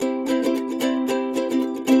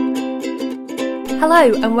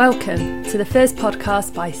Hello and welcome to the first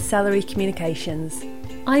podcast by Celery Communications.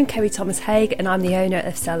 I'm Ceri Thomas-Haigh and I'm the owner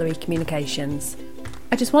of Celery Communications.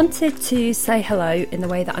 I just wanted to say hello in the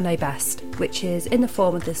way that I know best, which is in the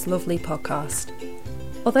form of this lovely podcast.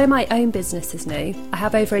 Although my own business is new, I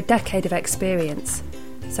have over a decade of experience.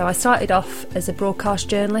 So I started off as a broadcast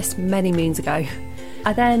journalist many moons ago.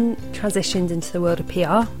 I then transitioned into the world of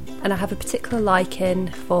PR, and I have a particular liking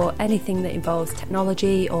for anything that involves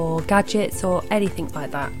technology or gadgets or anything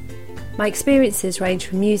like that. My experiences range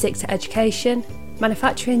from music to education,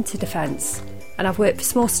 manufacturing to defence, and I've worked for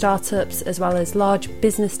small startups as well as large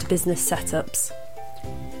business-to-business setups.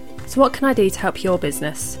 So what can I do to help your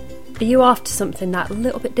business? Are you after something that a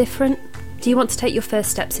little bit different? Do you want to take your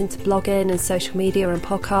first steps into blogging and social media and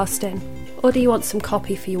podcasting? Or do you want some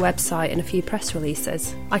copy for your website and a few press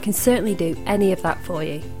releases? I can certainly do any of that for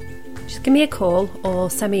you. Just give me a call or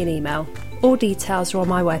send me an email. All details are on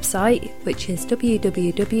my website, which is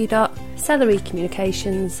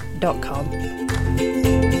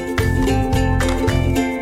www.celerycommunications.com.